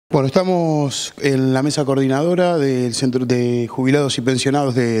Bueno, estamos en la mesa coordinadora del Centro de Jubilados y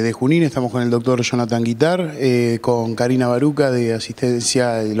Pensionados de Junín. Estamos con el doctor Jonathan Guitar, con Karina Baruca de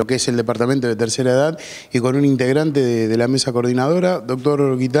Asistencia, de lo que es el Departamento de Tercera Edad, y con un integrante de la mesa coordinadora.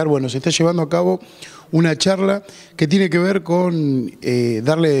 Doctor Guitar, bueno, se está llevando a cabo una charla que tiene que ver con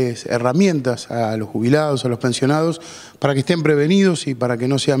darles herramientas a los jubilados, a los pensionados, para que estén prevenidos y para que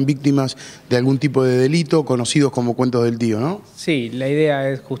no sean víctimas de algún tipo de delito, conocidos como cuentos del tío, ¿no? Sí, la idea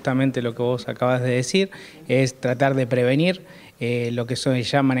es justamente lo que vos acabas de decir, es tratar de prevenir lo que se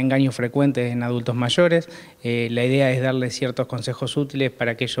llaman engaños frecuentes en adultos mayores. La idea es darles ciertos consejos útiles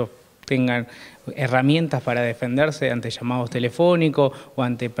para que ellos tengan herramientas para defenderse ante llamados telefónicos o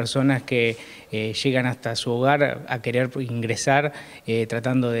ante personas que llegan hasta su hogar a querer ingresar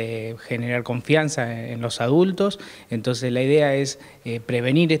tratando de generar confianza en los adultos. Entonces la idea es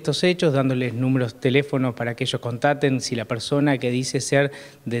prevenir estos hechos dándoles números de teléfono para que ellos contacten si la persona que dice ser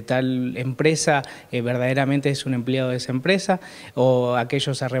de tal empresa verdaderamente es un empleado de esa empresa, o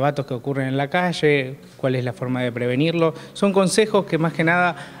aquellos arrebatos que ocurren en la calle, cuál es la forma de prevenirlo. Son consejos que más que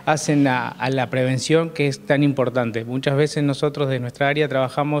nada hacen a la prevención, que es tan importante. Muchas veces nosotros de nuestra área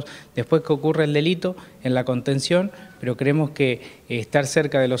trabajamos después que ocurre el delito en la contención, pero creemos que estar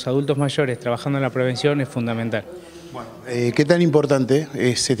cerca de los adultos mayores trabajando en la prevención es fundamental. Bueno, ¿qué tan importante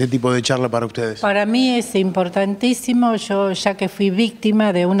es este tipo de charla para ustedes? Para mí es importantísimo. Yo, ya que fui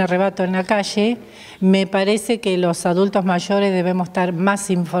víctima de un arrebato en la calle, me parece que los adultos mayores debemos estar más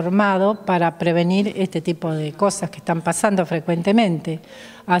informados para prevenir este tipo de cosas que están pasando frecuentemente.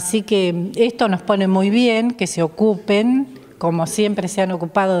 Así que esto nos pone muy bien que se ocupen, como siempre se han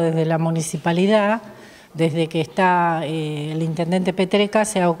ocupado desde la municipalidad. Desde que está el intendente Petreca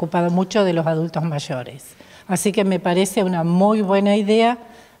se ha ocupado mucho de los adultos mayores. Así que me parece una muy buena idea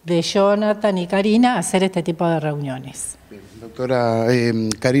de Jonathan y Karina hacer este tipo de reuniones. Bien, doctora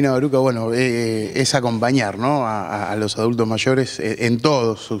Karina Baruca, bueno, es acompañar, ¿no?, a los adultos mayores en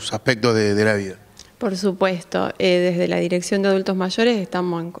todos sus aspectos de la vida. Por supuesto, desde la Dirección de Adultos Mayores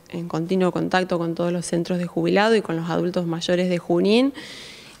estamos en continuo contacto con todos los centros de jubilado y con los adultos mayores de Junín.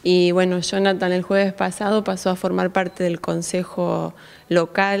 Y bueno, Jonathan el jueves pasado pasó a formar parte del Consejo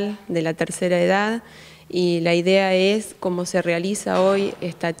Local de la Tercera Edad, y la idea es cómo se realiza hoy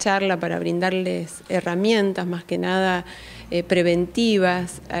esta charla para brindarles herramientas, más que nada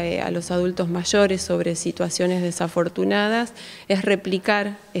preventivas a los adultos mayores sobre situaciones desafortunadas, es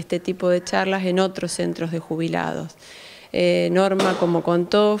replicar este tipo de charlas en otros centros de jubilados. Norma, como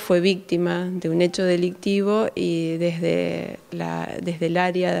contó, fue víctima de un hecho delictivo y desde el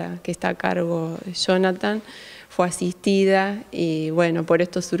área que está a cargo de Jonathan fue asistida, y bueno, por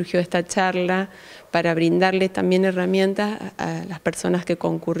esto surgió esta charla para brindarles también herramientas a las personas que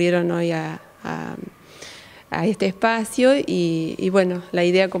concurrieron hoy a este espacio y bueno, la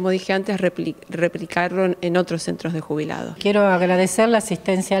idea, como dije antes, es replicarlo en otros centros de jubilados. Quiero agradecer la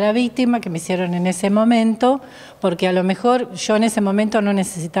asistencia a la víctima que me hicieron en ese momento, porque a lo mejor yo en ese momento no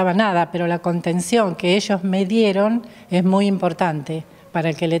necesitaba nada, pero la contención que ellos me dieron es muy importante para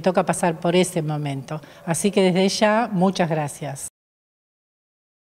el que le toca pasar por ese momento. Así que desde ya, muchas gracias.